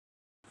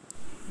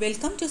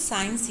Welcome to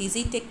Science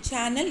Easy Tech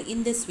channel.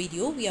 In this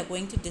video, we are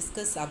going to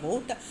discuss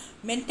about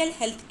Mental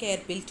Health Care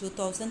Bill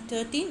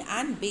 2013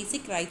 and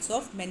Basic Rights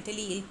of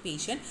Mentally Ill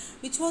Patient,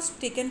 which was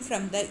taken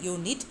from the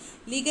unit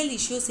Legal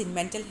Issues in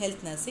Mental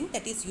Health Nursing,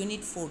 that is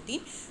Unit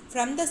 14,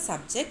 from the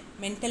subject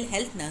Mental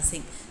Health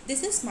Nursing.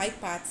 This is my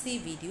Part C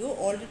video.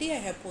 Already I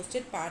have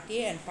posted Part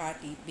A and Part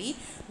B,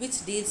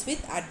 which deals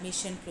with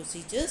admission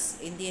procedures,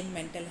 Indian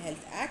Mental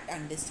Health Act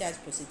and discharge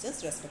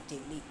procedures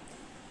respectively.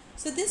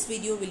 So this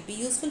video will be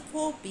useful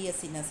for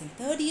Bsc Nursing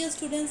third year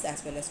students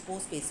as well as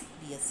post-basic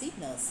Bsc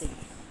Nursing.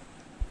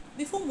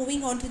 Before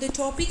moving on to the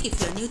topic,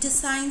 if you are new to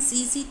Science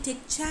Easy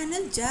Tech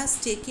channel,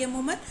 just take a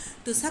moment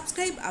to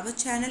subscribe our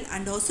channel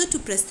and also to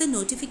press the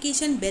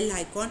notification bell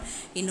icon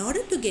in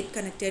order to get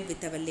connected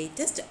with our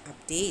latest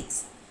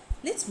updates.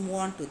 Let's move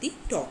on to the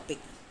topic.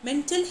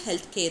 Mental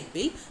Health Care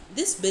Bill.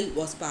 This bill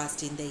was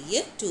passed in the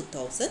year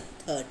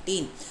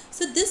 2013.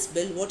 So this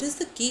bill, what is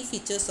the key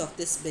features of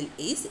this bill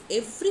is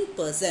every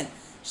person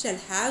shall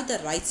have the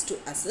rights to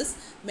access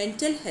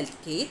mental health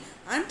care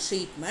and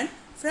treatment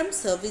from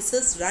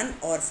services run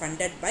or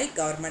funded by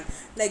government.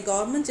 Like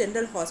government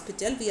general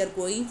hospital, we are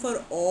going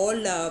for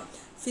all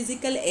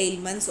physical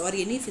ailments or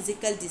any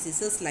physical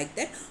diseases like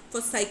that. For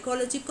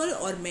psychological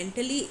or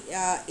mentally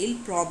ill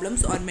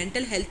problems or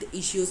mental health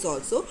issues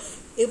also,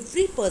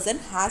 every person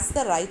has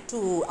the right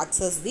to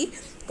access the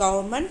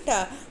government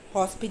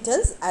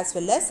hospitals as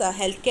well as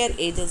healthcare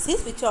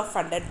agencies which are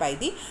funded by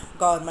the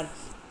government.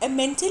 A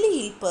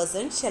mentally ill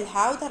person shall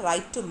have the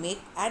right to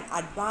make an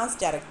advance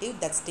directive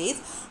that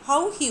states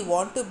how he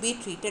wants to be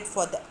treated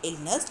for the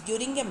illness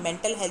during a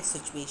mental health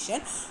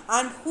situation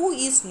and who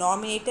is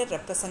nominated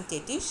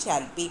representative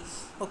shall be.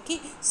 Okay,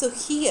 so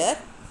here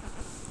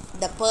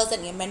the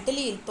person, a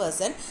mentally ill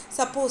person,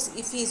 suppose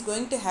if he is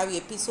going to have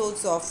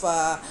episodes of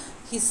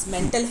his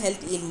mental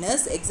health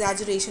illness,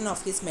 exaggeration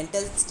of his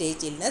mental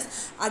stage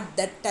illness at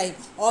that time,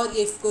 or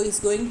if he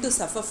is going to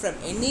suffer from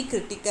any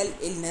critical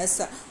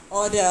illness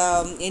or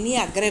any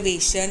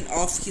aggravation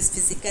of his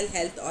physical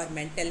health or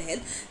mental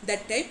health,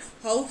 that time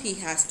how he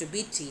has to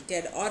be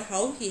treated or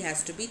how he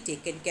has to be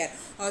taken care.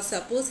 Or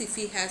suppose if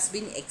he has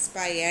been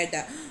expired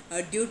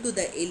due to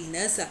the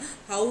illness,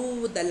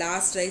 how the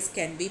last rites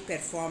can be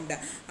performed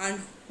and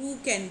who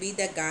can be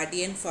the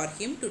guardian for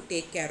him to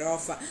take care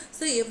of.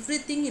 So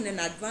everything in an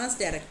advance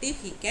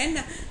directive he can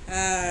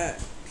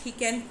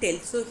tell.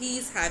 So he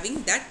is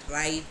having that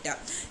right.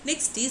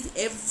 Next is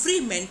every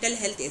mental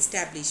health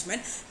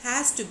establishment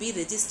has to be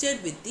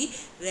registered with the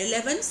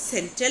relevant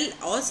central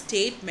or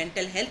state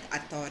mental health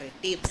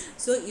authority.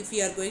 So if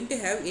you are going to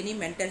have any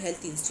mental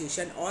health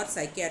institution or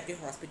psychiatry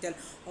hospital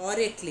or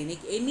a clinic,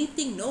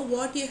 anything, know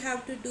what you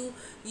have to do?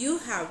 You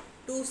have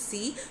to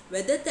see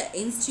whether the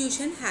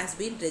institution has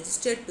been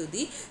registered to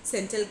the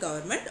central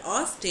government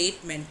or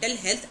state mental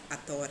health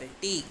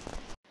authority.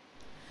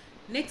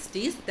 Next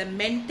is the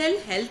Mental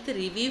Health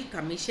Review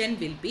Commission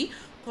will be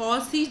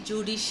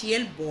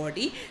quasi-judicial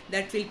body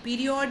that will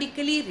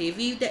periodically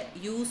review the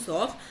use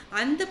of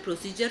and the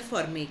procedure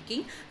for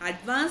making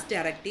advance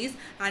directives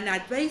and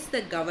advise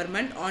the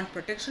government on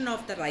protection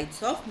of the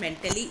rights of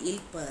mentally ill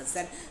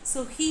person.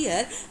 So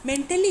here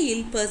mentally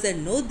ill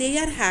person, no, they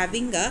are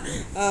having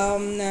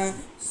a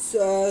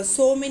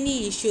so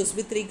many issues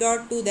with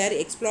regard to their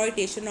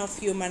exploitation of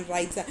human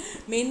rights.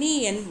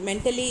 Many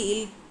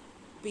mentally ill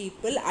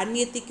people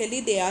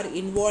unethically they are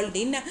involved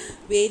in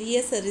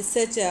various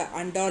research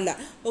and all.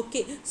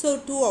 Okay, so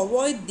to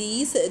avoid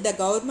these, the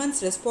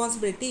government's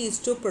responsibility is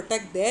to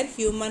protect their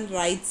human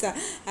rights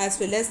as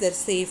well as their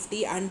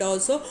safety, and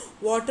also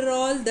what are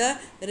all the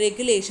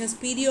regulations.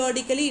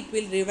 Periodically it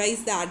will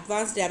revise the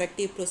advanced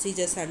directive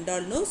procedures and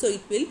all, no, so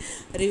it will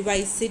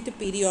revise it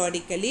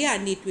periodically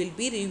and it will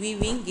be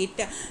reviewing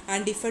it,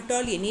 and if at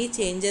all any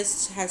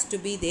changes has to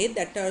be there,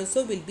 that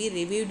also will be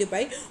reviewed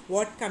by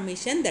what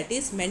commission? That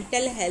is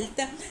Mental Health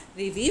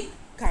Review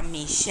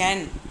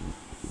Commission.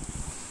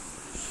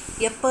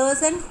 A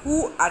person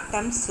who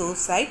attempts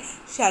suicide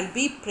shall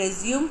be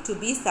presumed to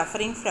be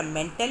suffering from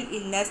mental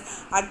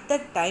illness at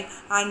that time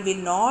and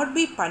will not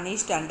be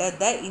punished under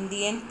the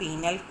Indian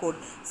Penal Code.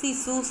 See,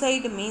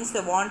 suicide means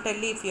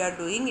wantedly if you are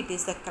doing it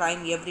is a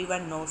crime,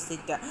 everyone knows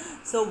it.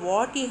 So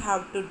what you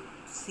have to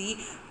see,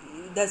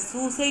 the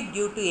suicide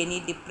due to any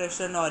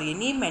depression or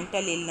any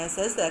mental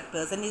illnesses that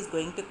person is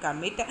going to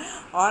commit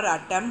or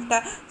attempt,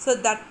 so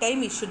that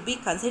time it should be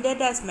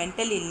considered as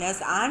mental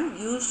illness and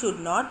you should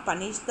not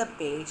punish the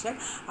patient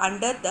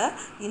under the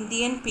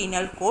Indian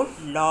Penal Code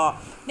law.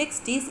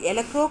 Next is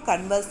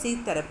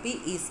electroconvulsive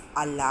therapy is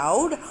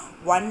allowed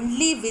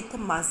only with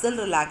muscle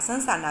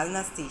relaxants and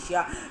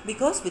anesthesia,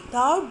 because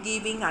without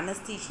giving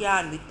anesthesia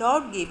and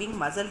without giving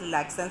muscle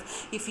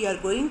relaxants, if you are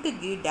going to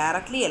give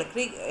directly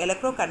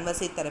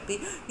electroconvulsive therapy,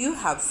 you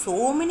have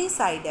so many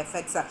side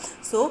effects.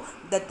 So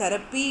the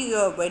therapy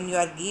when you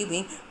are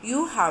giving,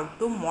 you have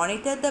to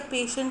monitor the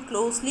patient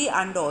closely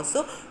and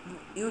also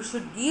you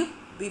should give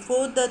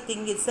before the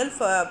thing itself,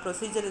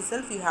 procedure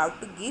itself, you have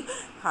to give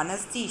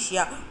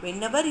anesthesia.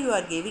 Whenever you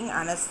are giving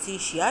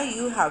anesthesia,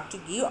 you have to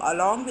give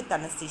along with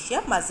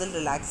anesthesia muscle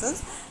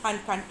relaxants,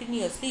 and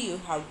continuously you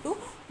have to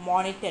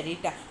monitor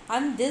it.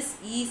 And this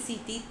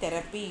ECT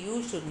therapy,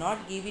 you should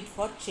not give it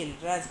for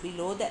children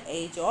below the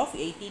age of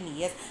 18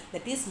 years.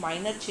 That is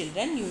minor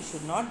children, you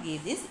should not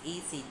give this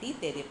ECT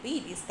therapy.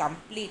 It is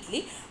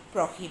completely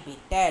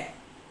prohibited.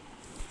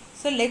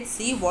 So let's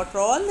see what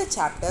are all the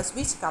chapters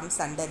which comes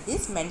under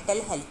this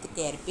mental health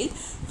care bill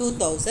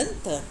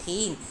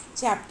 2013.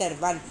 Chapter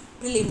 1,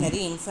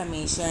 preliminary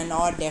information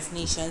or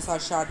definitions or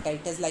short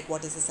titles like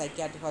what is a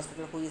psychiatric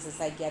hospital, who is a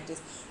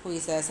psychiatrist, who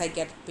is a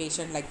psychiatric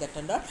patient, like that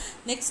and all.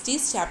 Next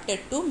is chapter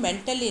 2,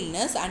 mental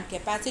illness and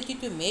capacity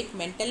to make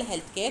mental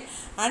health care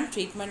and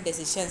treatment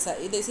decisions.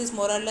 This is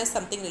more or less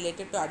something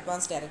related to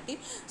advanced directive.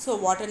 So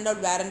what and all,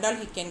 where and all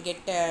he can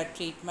get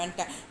treatment,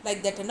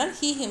 like that and all,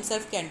 he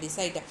himself can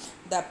decide.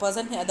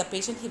 The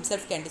patient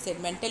himself can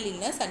decide mental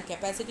illness and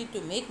capacity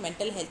to make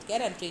mental health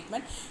care and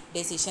treatment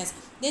decisions.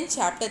 Then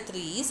chapter 3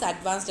 is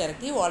advanced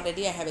directive.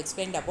 Already I have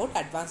explained about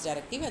advanced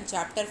directive. And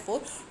chapter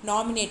 4,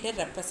 nominated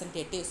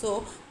representative.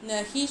 So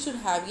he should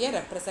have a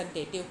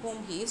representative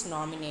whom he is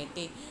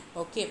nominating.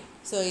 Okay,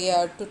 so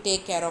to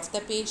take care of the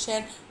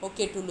patient,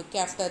 okay, to look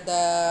after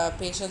the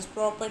patient's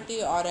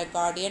property or a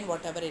guardian,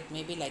 whatever it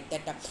may be, like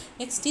that.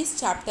 Next is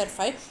chapter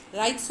 5,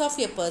 rights of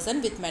a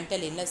person with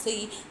mental illness.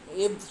 See,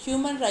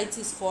 human rights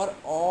is for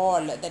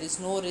all. There is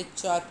no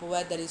rich or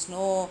poor, there is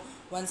no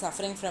one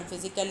suffering from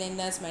physical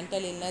illness,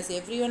 mental illness.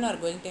 Everyone are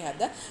going to have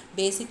the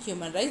basic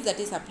human rights that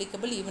is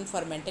applicable even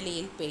for mentally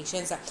ill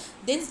patients.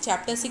 Then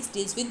chapter 6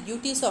 deals with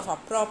duties of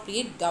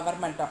appropriate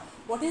government.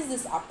 What is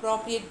this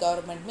appropriate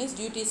government? Means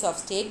duties of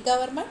state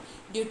government,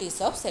 duties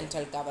of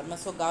central government.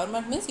 So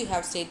government means you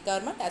have state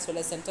government as well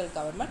as central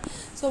government.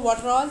 So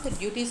what are all the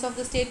duties of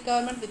the state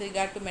government with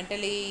regard to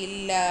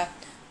mentally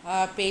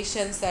ill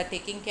patients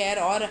taking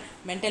care, or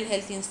mental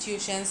health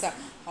institutions,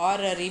 or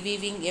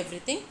reviewing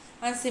everything,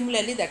 and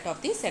similarly that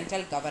of the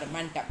central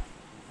government.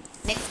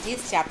 Next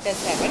is chapter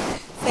 7,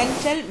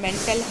 central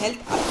mental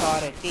health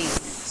authorities.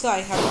 So I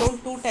have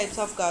told two types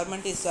of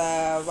government is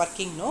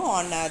working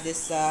on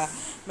this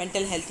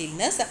mental health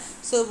illness.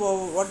 So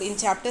what in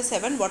chapter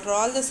 7, what are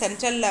all the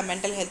central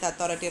mental health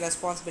authority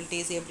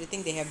responsibilities,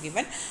 everything they have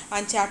given.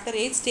 And chapter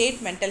 8,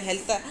 state mental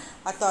health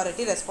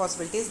authority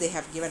responsibilities they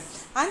have given.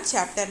 And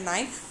chapter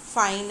 9,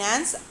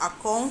 finance,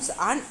 accounts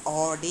and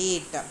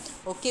audit.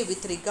 Okay,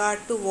 with regard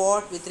to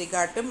what? With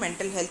regard to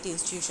mental health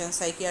institutions,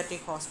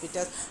 psychiatric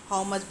hospitals,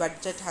 how much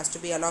budget has to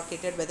be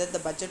allocated, whether the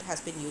budget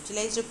has been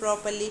utilized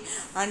properly,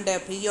 and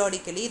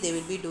periodically they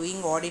will be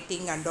doing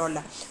auditing and all.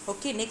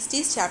 Okay, next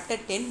is chapter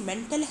 10,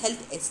 mental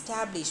health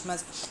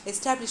establishments.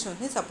 Establishment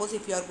means, suppose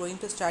if you are going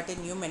to start a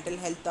new mental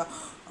health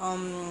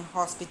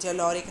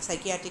hospital or a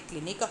psychiatric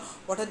clinic,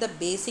 what are the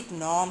basic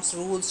norms,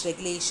 rules,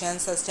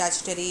 regulations,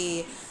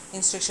 statutory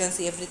instructions,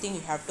 everything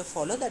you have to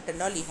follow. That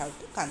and all you have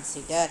to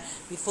consider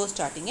before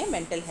starting a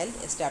mental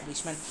health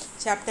establishment.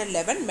 Chapter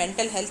 11,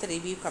 mental health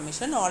review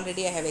commission.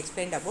 Already I have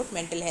explained about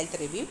mental health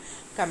review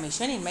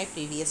commission in my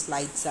previous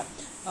slides.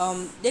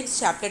 Next,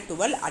 chapter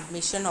 12,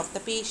 admission of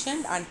the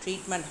patient and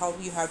treatment, how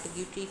you have to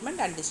give treatment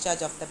and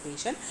discharge of the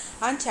patient.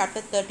 And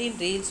chapter 13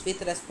 deals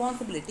with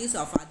responsibilities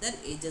of other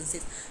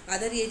agencies.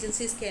 Other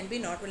agencies can be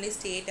not only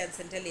state and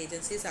central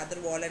agencies, other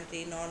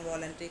voluntary,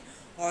 non-voluntary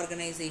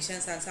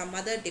organizations, and some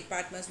other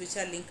departments which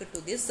are linked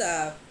to this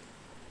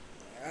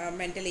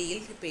mentally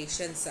ill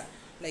patients,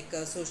 like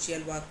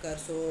social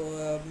workers,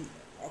 so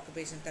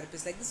occupational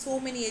therapists, like so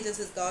many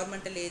agencies,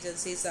 governmental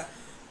agencies,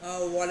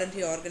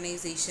 voluntary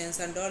organizations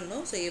and all,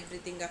 no. So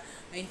everything,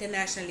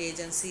 international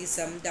agencies,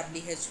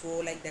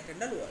 WHO, like that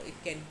and all, it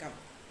can come.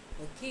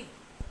 Okay.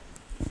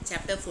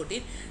 Chapter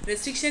 14,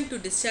 restriction to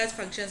discharge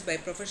functions by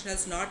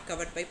professionals not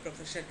covered by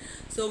profession.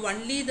 So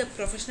only the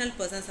professional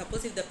person,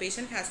 suppose if the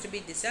patient has to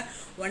be discharged,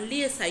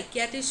 only a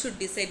psychiatrist should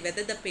decide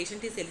whether the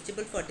patient is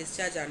eligible for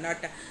discharge or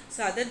not.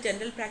 So other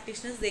general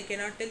practitioners, they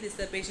cannot tell this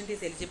the patient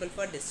is eligible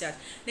for discharge.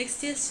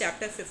 Next is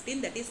chapter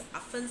 15, that is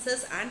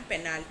offences and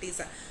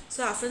penalties.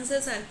 So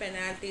offences and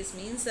penalties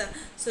means,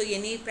 so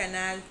any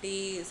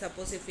penalty,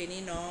 suppose if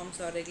any norms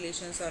or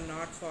regulations are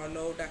not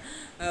followed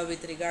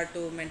with regard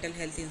to mental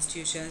health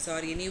institutions, or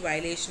any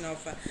violation of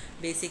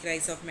basic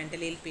rights of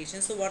mentally ill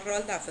patients. So what are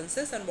all the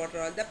offences and what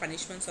are all the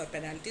punishments or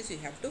penalties, you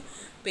have to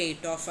pay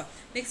it off.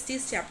 Next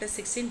is chapter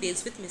 16,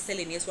 deals with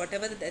miscellaneous,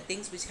 whatever the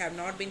things which have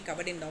not been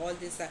covered in all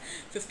these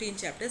 15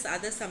 chapters,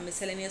 other some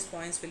miscellaneous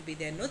points will be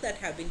there, no, that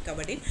have been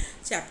covered in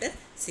chapter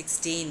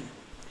 16.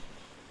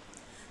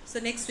 So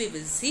next we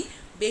will see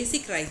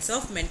basic rights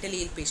of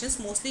mentally ill patients.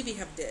 Mostly we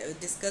have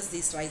discussed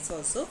these rights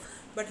also,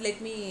 but let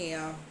me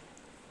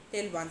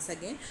tell once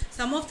again.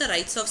 Some of the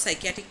rights of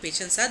psychiatric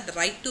patients are the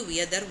right to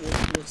wear their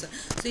own clothes.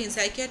 So in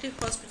psychiatric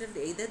hospital,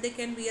 either they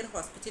can wear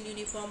hospital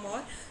uniform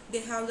or they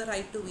have the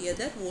right to wear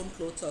their own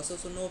clothes also,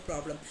 so no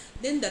problem.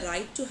 Then the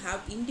right to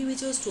have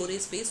individual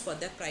storage space for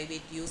their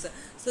private use.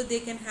 So they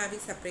can have a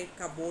separate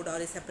cupboard or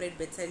a separate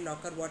bedside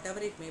locker, whatever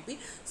it may be.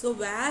 So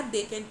where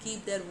they can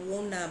keep their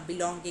own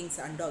belongings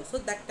and also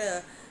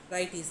that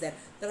right is there.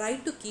 The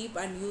right to keep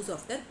and use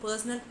of their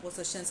personal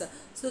possessions.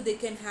 So they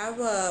can have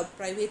a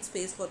private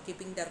space for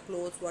keeping their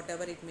clothes,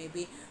 whatever it may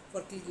be,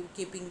 for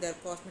keeping their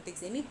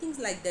cosmetics, anything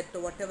like that,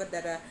 whatever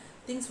there are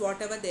things,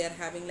 whatever they are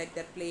having, like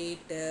their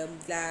plate,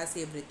 glass,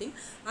 everything.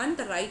 And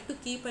the right to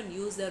keep and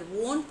use their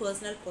own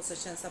personal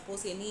possessions,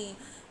 suppose any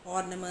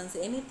ornaments,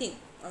 anything.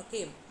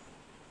 Okay,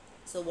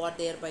 so what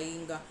they are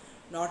buying,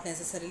 not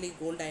necessarily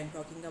gold I am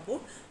talking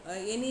about,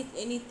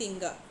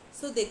 anything,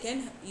 so they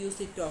can use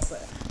it to offer.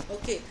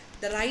 Okay,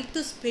 the right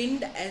to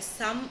spend a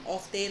sum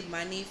of their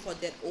money for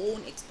their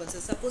own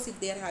expenses. Suppose if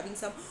they are having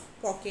some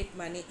pocket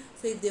money,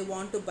 so if they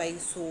want to buy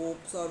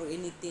soaps or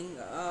anything,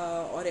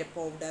 or a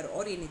powder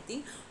or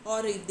anything,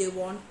 or if they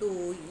want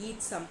to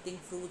eat something,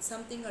 fruit,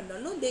 something and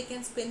all, no, they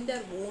can spend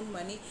their own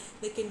money.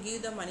 They can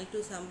give the money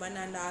to someone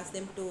and ask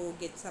them to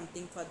get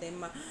something for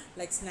them,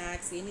 like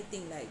snacks,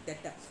 anything like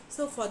that.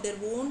 So for their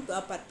own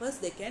purpose,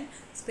 they can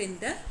spend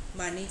the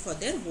money for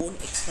their own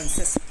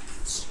expenses.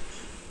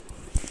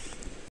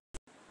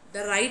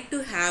 The right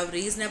to have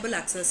reasonable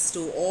access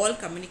to all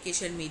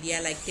communication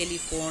media like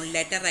telephone,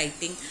 letter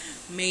writing,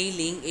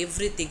 mailing,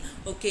 everything.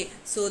 Okay,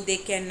 so they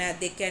can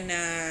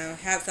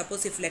have,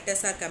 suppose if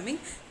letters are coming,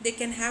 they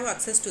can have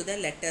access to the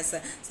letters.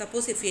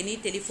 Suppose if any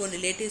telephone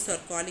relatives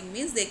are calling,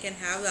 means they can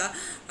have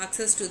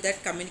access to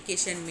that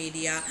communication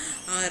media,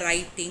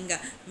 writing,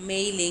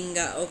 mailing,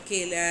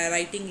 okay,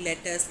 writing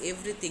letters,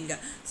 everything.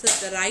 So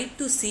the right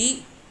to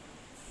see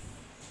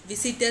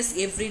visitors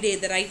every day,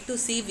 the right to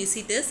see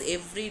visitors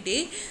every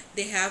day,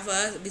 they have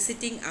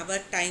visiting our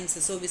times.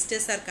 So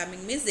visitors are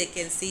coming, means they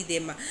can see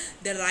them.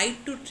 The right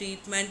to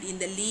treatment in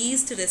the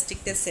least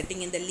restricted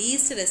setting. In the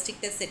least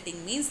restricted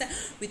setting means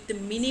with the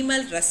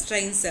minimal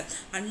restraints,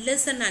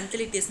 unless and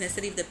until it is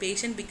necessary. If the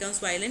patient becomes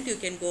violent, you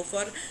can go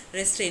for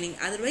restraining,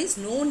 otherwise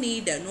no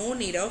need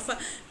of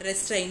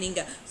restraining.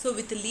 So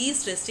with the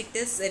least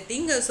restricted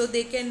setting, so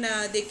they can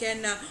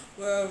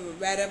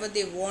wherever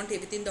they want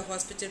within the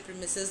hospital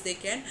premises, they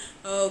can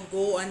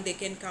go and they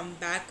can come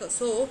back.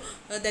 So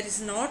that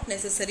is not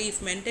necessary.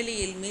 If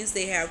mentally ill means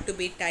they have to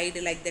be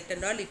tied like that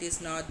and all, it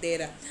is not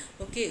there.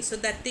 Okay, so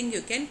that thing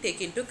you can take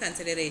into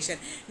consideration.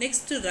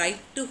 Next, right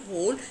to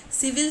hold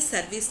civil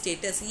service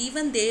status.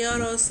 Even they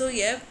are also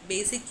a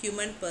basic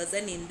human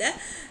person in the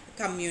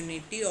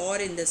community or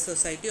in the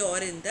society or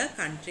in the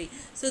country.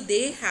 So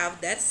they have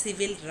their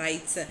civil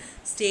rights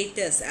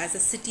status as a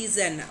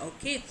citizen.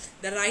 Okay,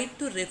 the right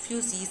to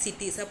refuse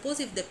ECT. Suppose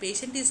if the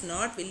patient is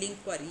not willing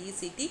for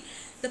ECT,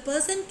 the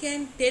person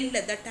can tell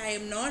that I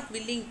am not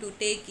willing to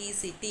take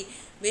ECT.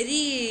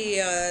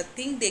 Very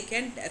thing they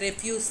can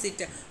refuse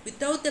it.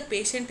 Without the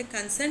patient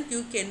consent,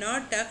 you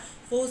cannot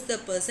force the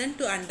person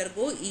to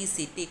undergo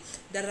ECT.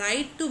 The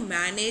right to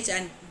manage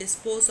and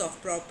dispose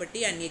of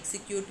property and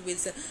execute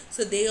wills.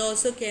 So they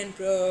also can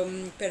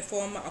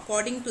perform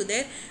according to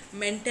their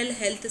mental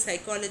health,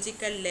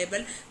 psychological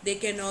level. They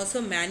can also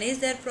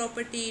manage their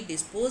property,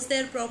 dispose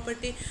their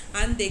property,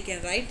 and they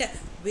can write a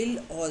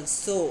will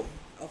also.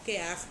 Okay,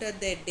 after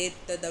their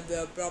death,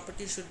 the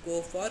property should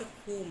go for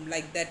whom,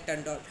 like that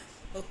and all.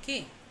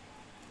 Okay,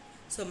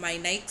 so my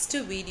next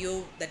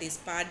video, that is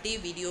part D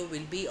video,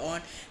 will be on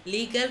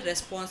legal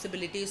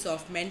responsibilities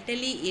of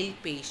mentally ill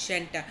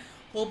patient.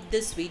 Hope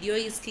this video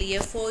is clear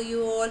for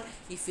you all.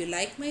 If you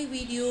like my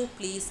video,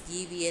 please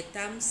give a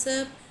thumbs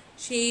up,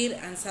 share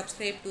and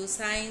subscribe to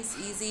Science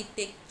Easy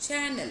Tech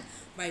channel.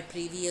 My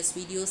previous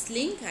videos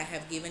link I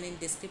have given in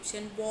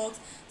description box,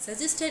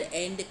 suggested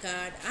end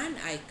card and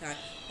iCard,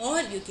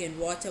 or you can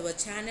watch our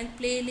channel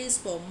playlist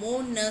for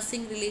more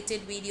nursing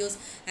related videos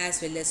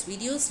as well as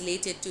videos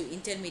related to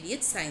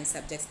intermediate science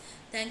subjects.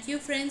 Thank you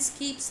friends,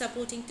 keep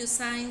supporting to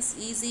Science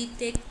Easy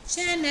Tech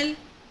channel.